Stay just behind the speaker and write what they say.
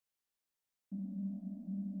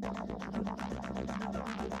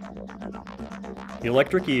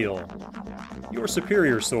Electric Eel, your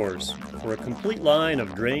superior source for a complete line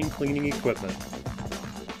of drain cleaning equipment.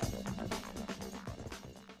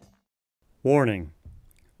 Warning: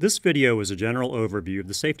 this video is a general overview of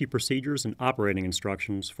the safety procedures and operating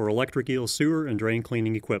instructions for Electric Eel sewer and drain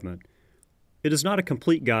cleaning equipment. It is not a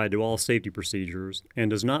complete guide to all safety procedures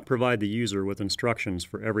and does not provide the user with instructions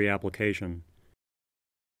for every application.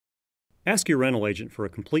 Ask your rental agent for a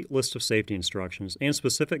complete list of safety instructions and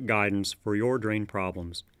specific guidance for your drain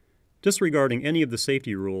problems. Disregarding any of the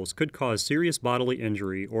safety rules could cause serious bodily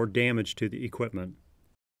injury or damage to the equipment.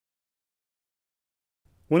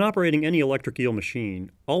 When operating any Electric Eel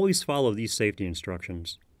machine, always follow these safety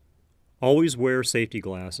instructions. Always wear safety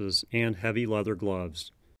glasses and heavy leather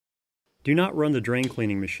gloves. Do not run the drain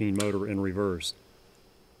cleaning machine motor in reverse.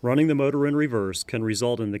 Running the motor in reverse can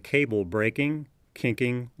result in the cable breaking,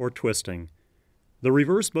 kinking, or twisting. The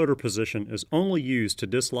reverse motor position is only used to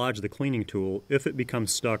dislodge the cleaning tool if it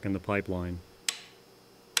becomes stuck in the pipeline.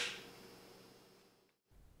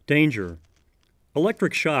 Danger: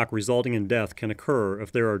 electric shock resulting in death can occur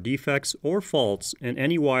if there are defects or faults in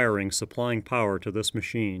any wiring supplying power to this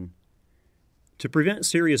machine. To prevent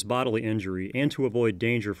serious bodily injury and to avoid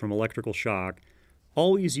danger from electrical shock,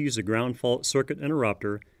 always use a ground fault circuit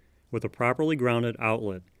interrupter with a properly grounded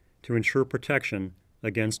outlet to ensure protection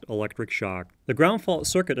against electric shock. The ground fault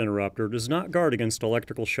circuit interrupter does not guard against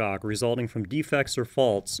electrical shock resulting from defects or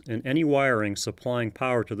faults in any wiring supplying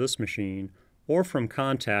power to this machine or from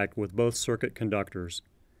contact with both circuit conductors.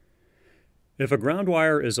 If a ground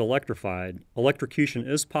wire is electrified, electrocution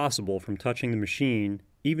is possible from touching the machine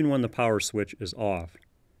even when the power switch is off.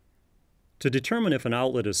 To determine if an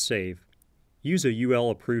outlet is safe, use a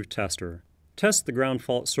UL-approved tester. Test the ground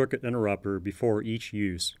fault circuit interrupter before each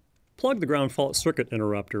use. Plug the ground fault circuit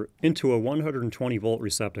interrupter into a 120-volt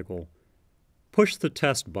receptacle. Push the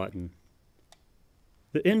test button.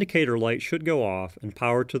 The indicator light should go off and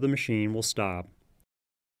power to the machine will stop.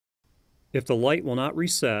 If the light will not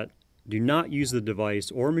reset, do not use the device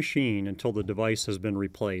or machine until the device has been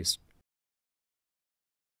replaced.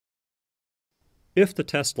 If the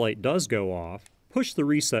test light does go off, push the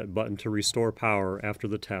reset button to restore power after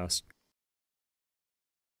the test.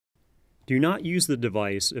 Do not use the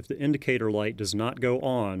device if the indicator light does not go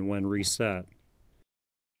on when reset.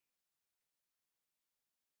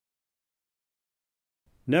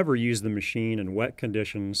 Never use the machine in wet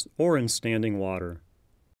conditions or in standing water.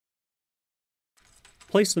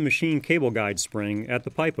 Place the machine cable guide spring at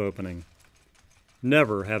the pipe opening.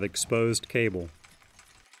 Never have exposed cable.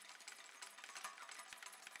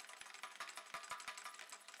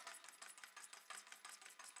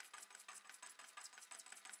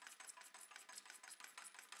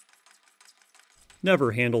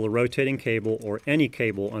 Never handle a rotating cable or any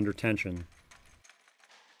cable under tension.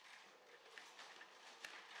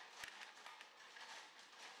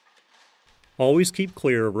 Always keep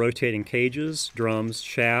clear of rotating cages, drums,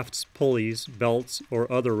 shafts, pulleys, belts, or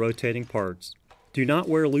other rotating parts. Do not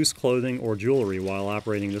wear loose clothing or jewelry while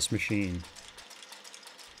operating this machine.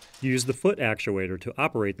 Use the foot actuator to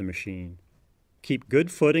operate the machine. Keep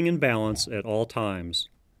good footing and balance at all times.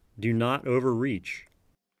 Do not overreach.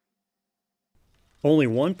 Only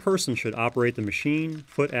one person should operate the machine,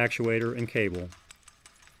 foot actuator, and cable.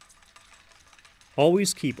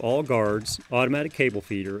 Always keep all guards, automatic cable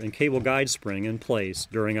feeder, and cable guide spring in place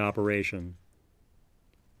during operation.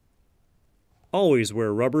 Always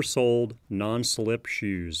wear rubber-soled, non-slip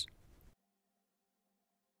shoes.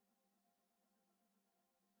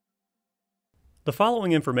 The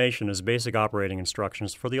following information is basic operating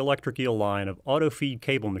instructions for the Electric Eel line of auto-feed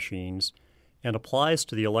cable machines and applies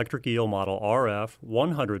to the Electric Eel Model RF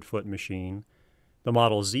 100-foot machine, the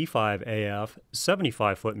Model Z5AF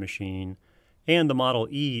 75-foot machine, and the Model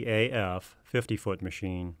EAF 50-foot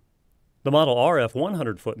machine. The Model RF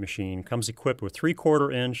 100-foot machine comes equipped with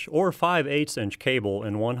 3/4 inch or 5/8 inch cable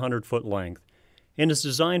in 100-foot length and is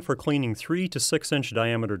designed for cleaning 3 to 6 inch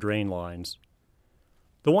diameter drain lines.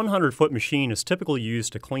 The 100-foot machine is typically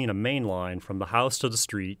used to clean a main line from the house to the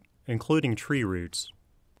street, including tree roots.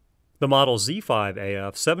 The Model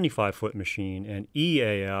Z5AF 75-foot machine and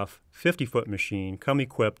EAF 50-foot machine come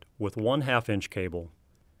equipped with 1/2 inch cable.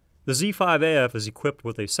 The Z5AF is equipped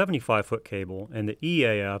with a 75-foot cable and the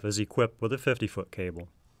EAF is equipped with a 50-foot cable.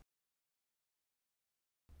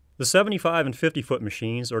 The 75 and 50-foot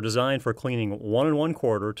machines are designed for cleaning 1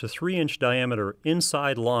 1/4 to 3 inch diameter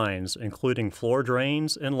inside lines, including floor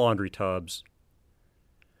drains and laundry tubs.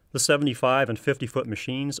 The 75 and 50-foot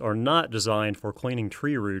machines are not designed for cleaning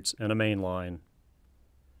tree roots and a main line.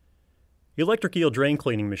 Electric eel drain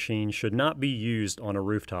cleaning machines should not be used on a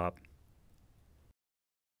rooftop.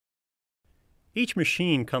 Each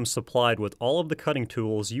machine comes supplied with all of the cutting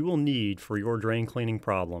tools you will need for your drain cleaning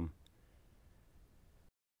problem.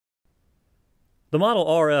 The Model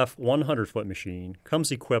RF 100-foot machine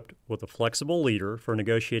comes equipped with a flexible leader for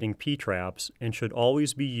negotiating P-traps and should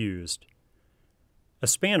always be used, a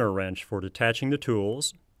spanner wrench for detaching the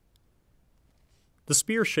tools, the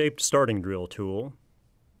spear-shaped starting drill tool,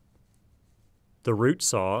 the root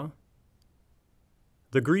saw,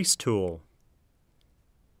 the grease tool,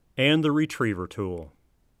 and the retriever tool.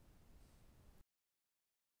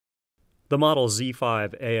 The Model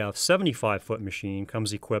Z5 AF 75-foot machine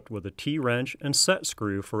comes equipped with a T-wrench and set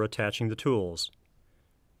screw for attaching the tools,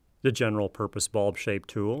 the general-purpose bulb-shaped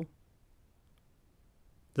tool,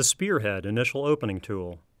 the spearhead initial opening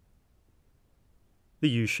tool, the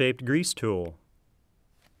U-shaped grease tool,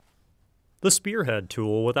 the spearhead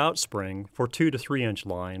tool without spring for 2 to 3 inch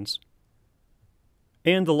lines,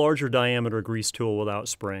 and the larger diameter grease tool without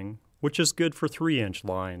spring, which is good for 3-inch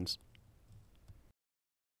lines.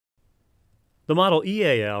 The Model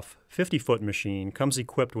EAF 50-foot machine comes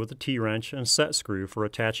equipped with a T-wrench and set screw for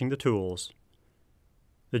attaching the tools,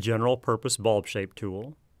 the general-purpose bulb-shaped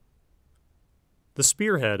tool, the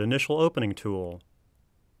spearhead initial opening tool,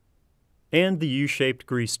 and the U-shaped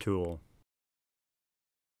grease tool.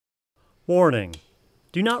 Warning: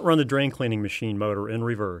 do not run the drain cleaning machine motor in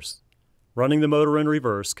reverse. Running the motor in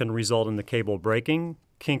reverse can result in the cable breaking,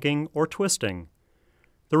 kinking, or twisting.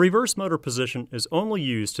 The reverse motor position is only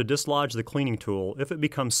used to dislodge the cleaning tool if it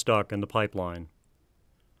becomes stuck in the pipeline.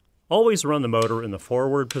 Always run the motor in the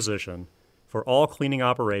forward position for all cleaning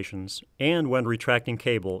operations and when retracting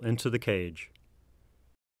cable into the cage.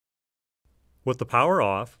 With the power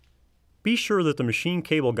off, be sure that the machine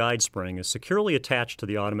cable guide spring is securely attached to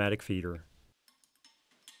the automatic feeder.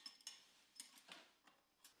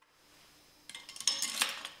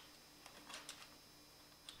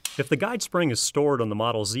 If the guide spring is stored on the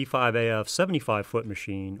Model Z5AF 75-foot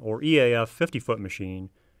machine or EAF 50-foot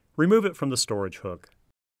machine, remove it from the storage hook.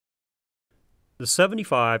 The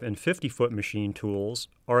 75 and 50-foot machine tools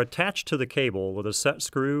are attached to the cable with a set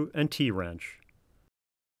screw and T-wrench.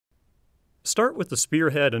 Start with the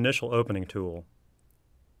spearhead initial opening tool.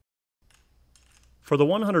 For the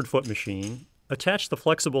 100-foot machine, attach the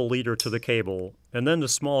flexible leader to the cable and then the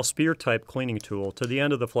small spear-type cleaning tool to the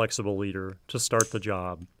end of the flexible leader to start the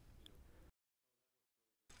job.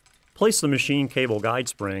 Place the machine cable guide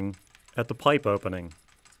spring at the pipe opening.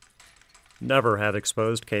 Never have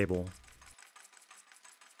exposed cable.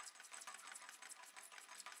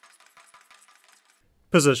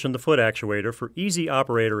 Position the foot actuator for easy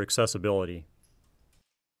operator accessibility.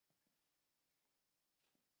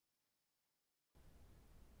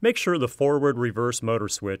 Make sure the forward-reverse motor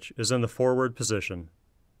switch is in the forward position.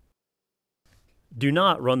 Do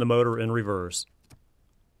not run the motor in reverse.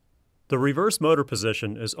 The reverse motor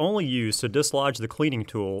position is only used to dislodge the cleaning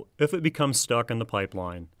tool if it becomes stuck in the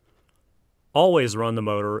pipeline. Always run the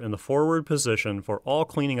motor in the forward position for all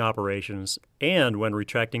cleaning operations and when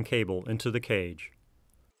retracting cable into the cage.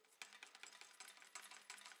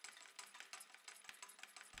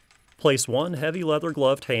 Place one heavy leather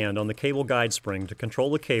gloved hand on the cable guide spring to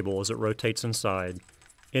control the cable as it rotates inside,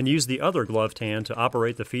 and use the other gloved hand to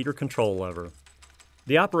operate the feeder control lever.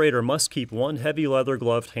 The operator must keep one heavy leather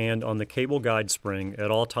gloved hand on the cable guide spring at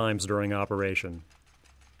all times during operation.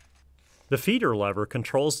 The feeder lever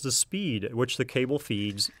controls the speed at which the cable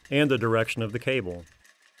feeds and the direction of the cable.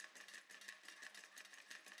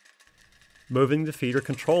 Moving the feeder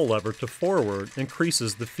control lever to forward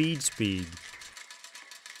increases the feed speed.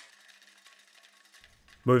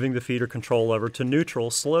 Moving the feeder control lever to neutral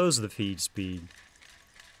slows the feed speed.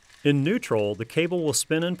 In neutral, the cable will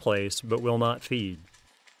spin in place but will not feed.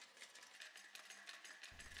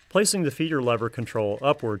 Placing the feeder lever control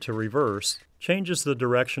upward to reverse changes the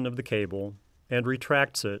direction of the cable and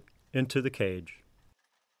retracts it into the cage.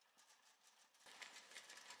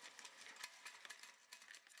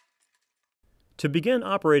 To begin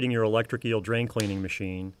operating your electric eel drain cleaning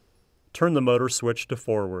machine, turn the motor switch to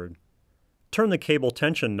forward. Turn the cable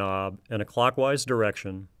tension knob in a clockwise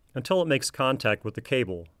direction until it makes contact with the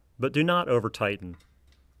cable, but do not over-tighten.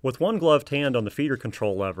 With one gloved hand on the feeder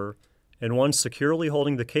control lever and one securely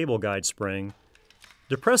holding the cable guide spring,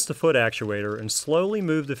 depress the foot actuator and slowly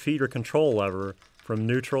move the feeder control lever from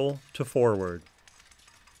neutral to forward.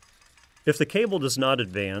 If the cable does not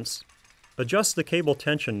advance, adjust the cable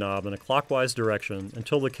tension knob in a clockwise direction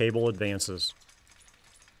until the cable advances.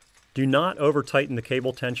 Do not over-tighten the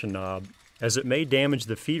cable tension knob, as it may damage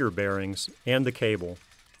the feeder bearings and the cable.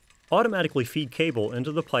 Automatically feed cable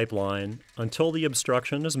into the pipeline until the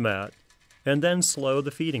obstruction is met, and then slow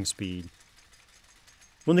the feeding speed.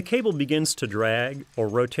 When the cable begins to drag or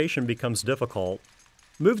rotation becomes difficult,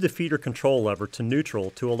 move the feeder control lever to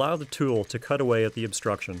neutral to allow the tool to cut away at the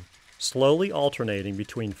obstruction. Slowly alternating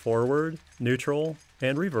between forward, neutral,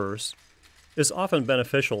 and reverse is often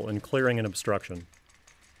beneficial in clearing an obstruction.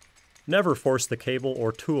 Never force the cable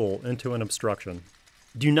or tool into an obstruction.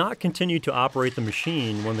 Do not continue to operate the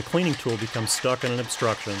machine when the cleaning tool becomes stuck in an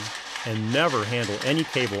obstruction, and never handle any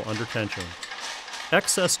cable under tension.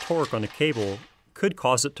 Excess torque on a cable could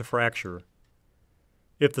cause it to fracture.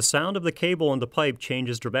 If the sound of the cable in the pipe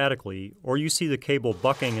changes dramatically, or you see the cable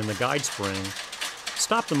bucking in the guide spring,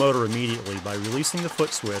 stop the motor immediately by releasing the foot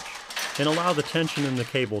switch and allow the tension in the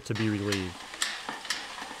cable to be relieved.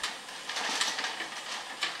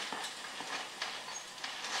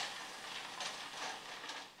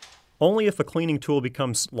 Only if a cleaning tool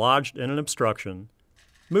becomes lodged in an obstruction,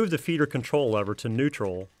 move the feeder control lever to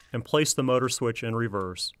neutral and place the motor switch in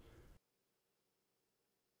reverse.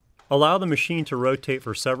 Allow the machine to rotate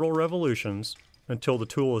for several revolutions until the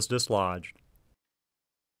tool is dislodged.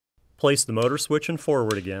 Place the motor switch in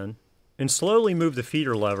forward again, and slowly move the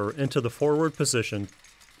feeder lever into the forward position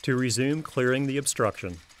to resume clearing the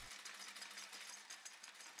obstruction.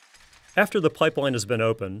 After the pipeline has been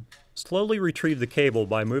opened, slowly retrieve the cable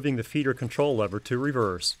by moving the feeder control lever to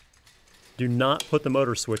reverse. Do not put the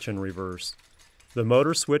motor switch in reverse. The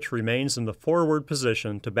motor switch remains in the forward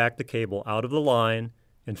position to back the cable out of the line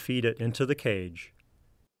and feed it into the cage.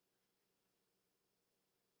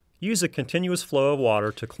 Use a continuous flow of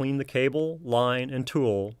water to clean the cable, line, and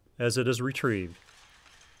tool as it is retrieved.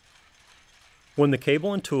 When the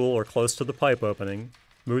cable and tool are close to the pipe opening,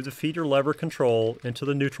 move the feeder lever control into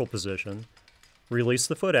the neutral position, release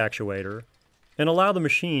the foot actuator, and allow the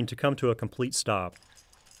machine to come to a complete stop.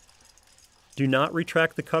 Do not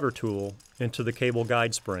retract the cutter tool into the cable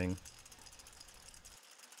guide spring.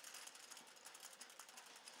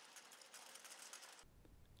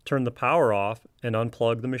 Turn the power off and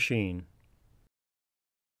unplug the machine.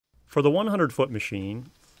 For the 100-foot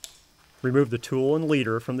machine, remove the tool and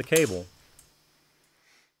leader from the cable.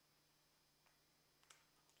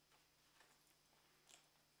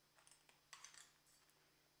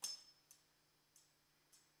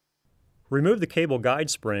 Remove the cable guide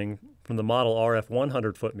spring from the model RF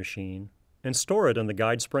 100-foot machine and store it in the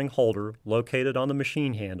guide spring holder located on the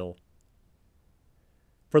machine handle.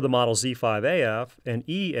 For the model Z5AF and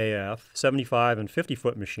EAF 75 and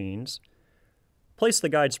 50-foot machines, place the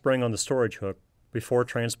guide spring on the storage hook before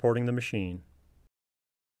transporting the machine.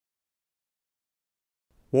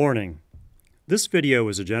 Warning: this video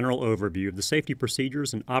is a general overview of the safety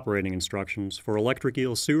procedures and operating instructions for electric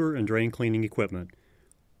eel sewer and drain cleaning equipment.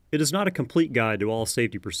 It is not a complete guide to all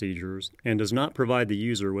safety procedures and does not provide the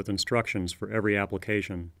user with instructions for every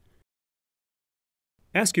application.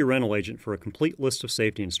 Ask your rental agent for a complete list of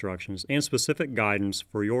safety instructions and specific guidance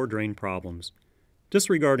for your drain problems.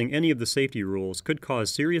 Disregarding any of the safety rules could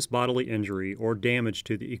cause serious bodily injury or damage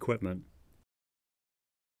to the equipment.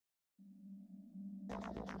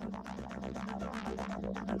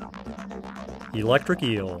 Electric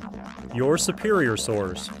Eel, your superior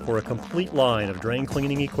source for a complete line of drain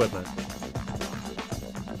cleaning equipment.